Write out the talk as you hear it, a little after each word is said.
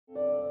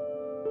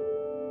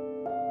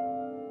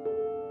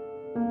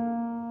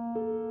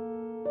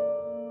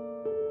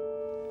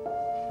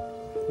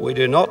We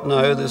do not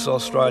know this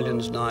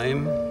Australian's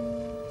name,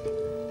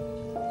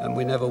 and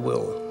we never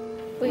will.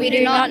 We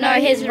do not know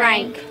his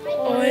rank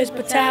or his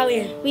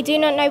battalion. We do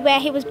not know where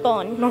he was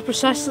born, nor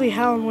precisely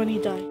how and when he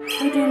died.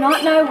 We do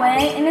not know where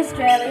in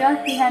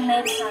Australia he had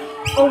made his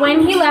home, or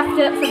when he left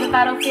it for the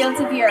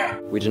battlefields of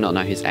Europe. We do not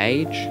know his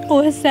age,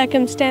 or his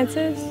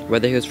circumstances,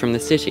 whether he was from the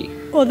city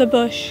or the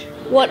bush,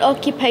 what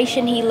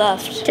occupation he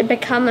left to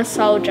become a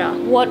soldier,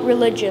 what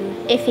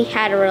religion, if he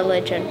had a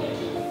religion.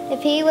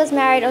 If he was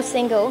married or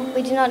single,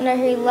 we do not know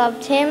who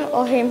loved him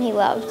or whom he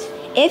loved.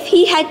 If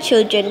he had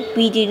children,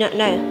 we do not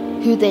know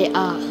who they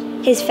are.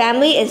 His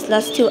family is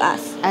lost to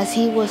us, as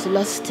he was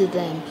lost to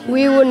them.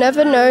 We will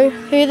never know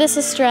who this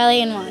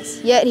Australian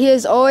was, yet he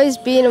has always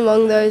been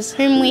among those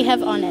whom we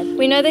have honoured.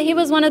 We know that he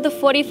was one of the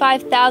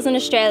 45,000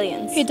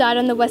 Australians who died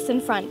on the Western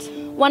Front,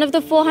 one of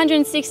the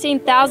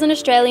 416,000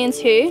 Australians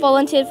who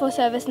volunteered for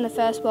service in the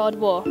First World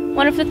War,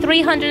 one of the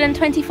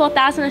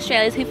 324,000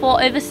 Australians who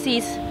fought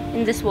overseas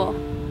in this war,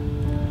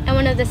 and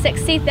one of the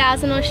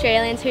 60,000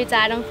 Australians who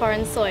died on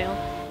foreign soil.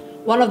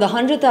 One of the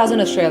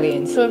 100,000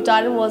 Australians who have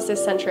died in wars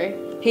this century.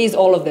 He's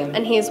all of them.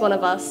 And he is one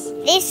of us.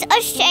 This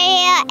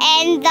Australia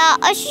and the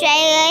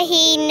Australia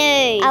he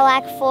knew are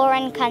like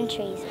foreign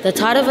countries. The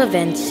tide of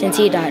events since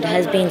he died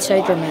has been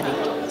so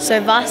dramatic,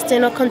 so vast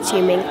and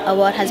all-consuming, a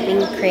world has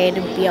been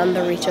created beyond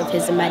the reach of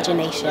his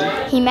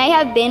imagination. He may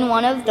have been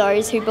one of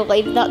those who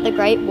believed that the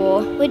Great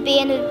War would be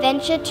an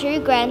adventure too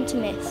grand to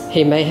miss.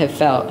 He may have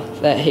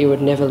felt that he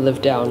would never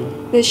live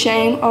down the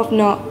shame of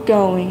not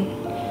going.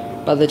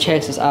 But the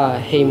chances are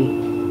he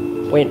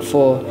went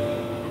for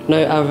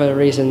no other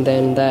reason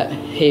than that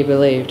he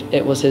believed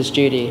it was his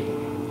duty.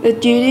 The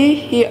duty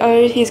he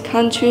owed his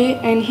country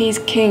and his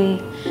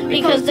king.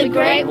 Because the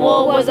Great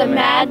War was a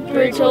mad,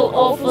 brutal,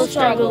 awful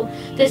struggle,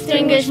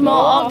 distinguished more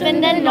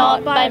often than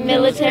not by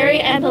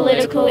military and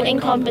political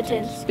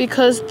incompetence.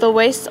 Because the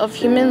waste of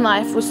human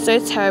life was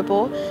so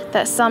terrible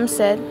that some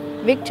said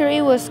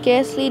victory was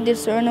scarcely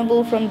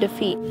discernible from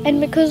defeat. And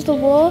because the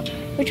war,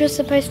 which was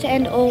supposed to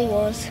end all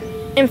wars,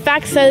 in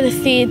fact sowed the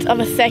seeds of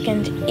a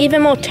second,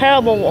 even more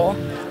terrible war.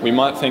 We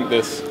might think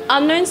this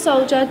unknown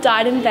soldier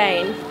died in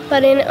vain.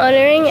 But in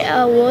honouring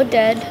our war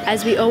dead,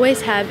 as we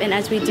always have and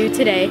as we do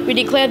today, we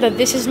declare that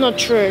this is not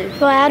true.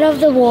 For out of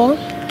the war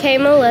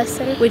came a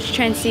lesson which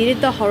transcended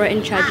the horror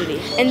and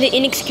tragedy and the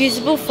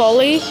inexcusable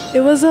folly.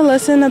 It was a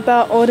lesson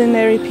about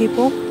ordinary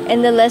people.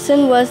 And the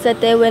lesson was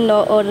that they were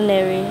not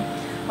ordinary.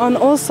 On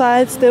all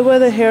sides there were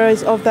the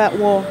heroes of that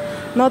war.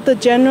 Not the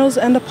generals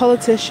and the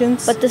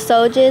politicians, but the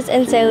soldiers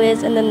and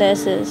sailors and the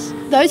nurses.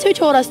 Those who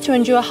taught us to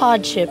endure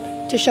hardship,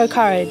 to show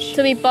courage,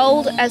 to be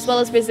bold as well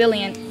as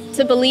resilient,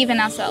 to believe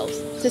in ourselves,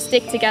 to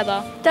stick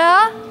together.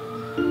 The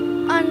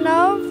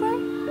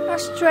unknown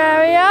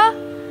Australia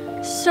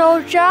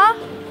soldier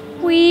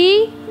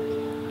we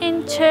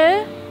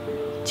enter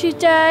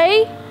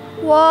today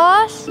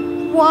was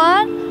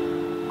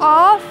one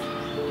of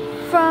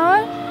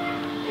them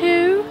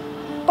who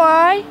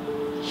by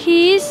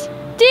his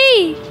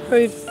deed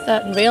proved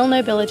that real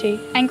nobility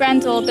and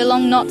grandeur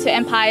belong not to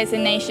empires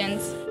and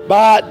nations,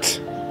 but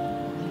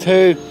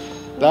to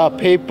the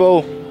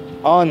people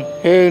on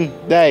whom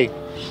they,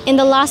 in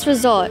the last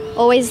resort,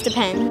 always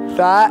depend.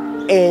 That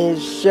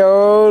is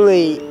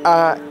surely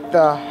at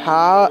the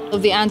heart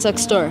of the Anzac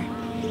story.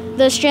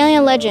 The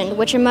Australian legend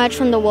which emerged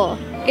from the war.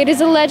 It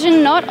is a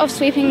legend not of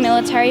sweeping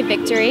military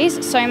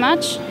victories so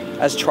much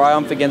as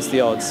triumph against the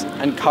odds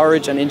and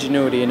courage and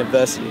ingenuity in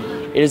adversity.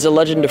 It is a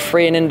legend of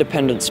free and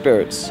independent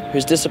spirits,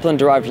 whose discipline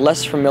derived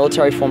less from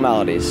military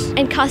formalities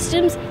and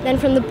customs than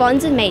from the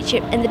bonds of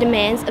mateship and the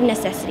demands of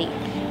necessity.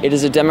 It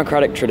is a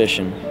democratic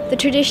tradition. The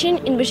tradition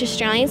in which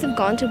Australians have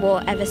gone to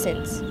war ever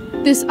since.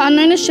 This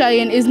unknown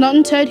Australian is not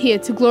interred here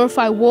to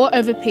glorify war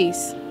over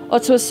peace, or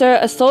to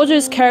assert a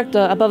soldier's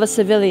character above a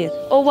civilian,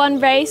 or one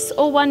race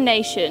or one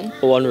nation,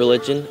 or one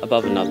religion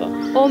above another,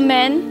 or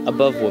men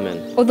above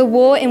women, or the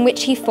war in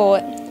which he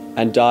fought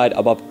and died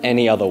above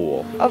any other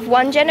war, of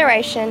one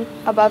generation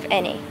above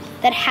any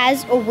that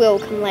has or will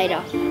come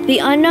later. The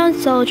unknown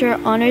soldier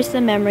honours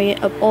the memory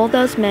of all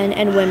those men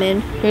and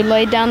women who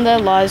laid down their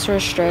lives for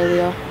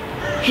Australia.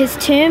 His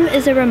tomb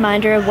is a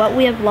reminder of what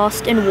we have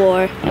lost in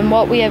war and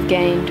what we have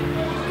gained.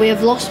 We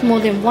have lost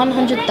more than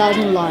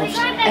 100,000 lives,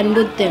 and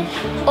with them,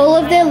 all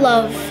of their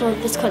love for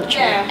this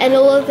country and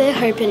all of their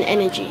hope and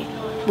energy.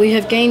 We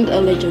have gained a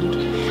legend,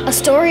 a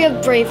story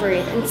of bravery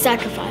and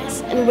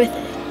sacrifice, and with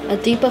it, a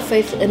deeper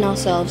faith in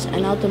ourselves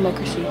and our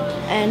democracy,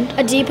 and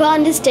a deeper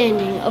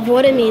understanding of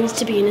what it means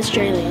to be an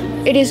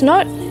Australian. It is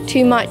not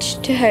too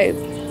much to hope,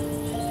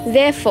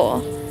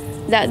 therefore,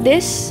 that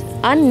this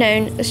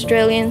unknown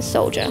Australian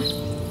soldier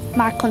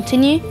might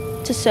continue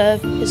to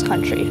serve his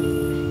country.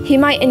 He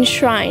might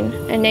enshrine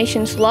a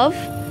nation's love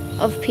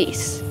of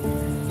peace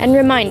and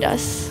remind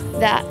us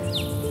that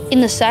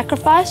in the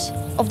sacrifice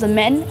of the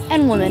men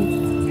and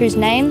women whose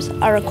names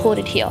are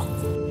recorded here,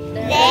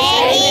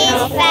 there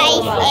is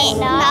faith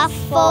enough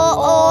for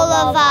all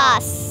of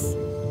us.